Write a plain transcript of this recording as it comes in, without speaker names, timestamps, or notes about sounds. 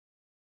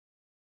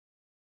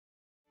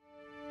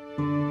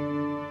Good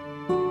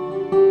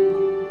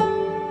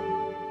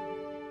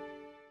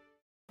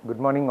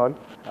morning all.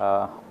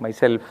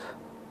 Myself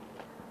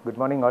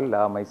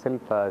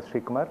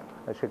Sree Kumar,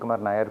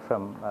 Nair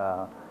from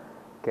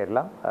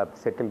Kerala. I've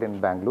settled in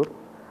Bangalore.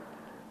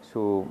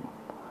 So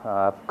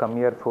I've come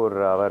here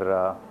for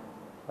our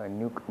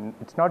new,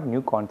 it's not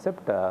new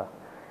concept,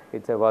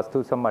 it's a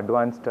Vastu, some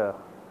advanced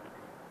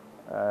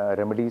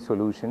remedy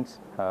solutions,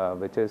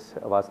 which is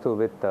Vastu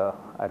with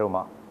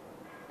Aroma.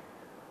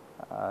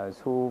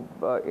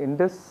 In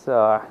this,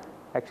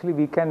 actually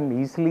we can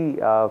easily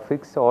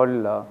fix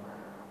all,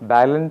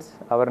 balance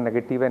our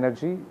negative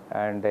energy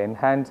and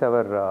enhance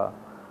our,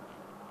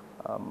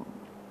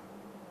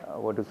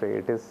 what to say,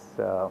 it is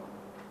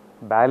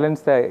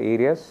balance the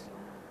areas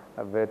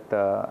with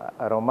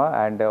Aroma,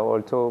 and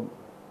also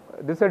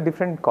this is a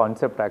different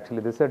concept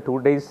actually. This is a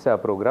 2 days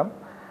program,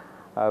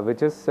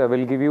 which is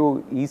will give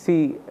you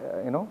easy,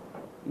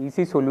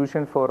 easy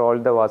solution for all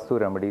the Vastu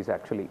remedies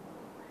actually.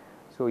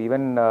 So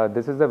even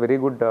this is a very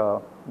good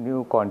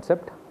new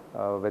concept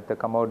with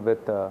come out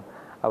with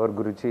our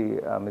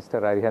Guruji,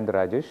 Mr. Arihant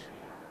Rajesh.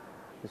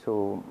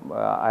 So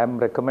I am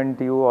recommend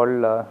you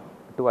all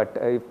to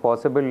if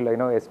possible,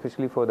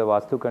 especially for the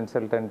Vastu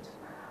consultants,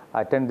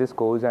 attend this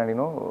course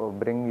and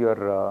bring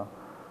your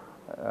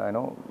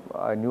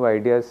new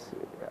ideas,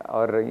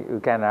 or you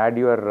can add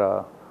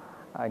your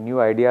new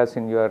ideas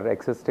in your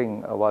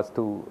existing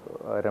Vastu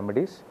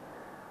remedies.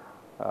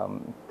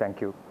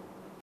 Thank you.